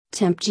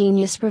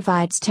TempGenius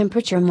provides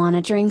temperature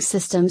monitoring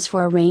systems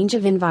for a range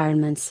of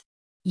environments.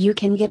 You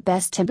can get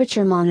best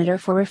temperature monitor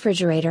for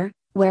refrigerator,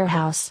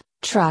 warehouse,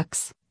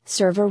 trucks,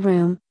 server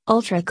room,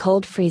 ultra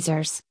cold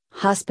freezers,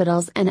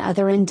 hospitals and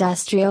other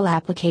industrial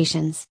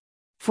applications.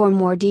 For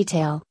more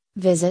detail,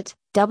 visit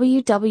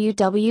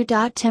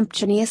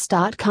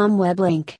www.tempgenius.com web link.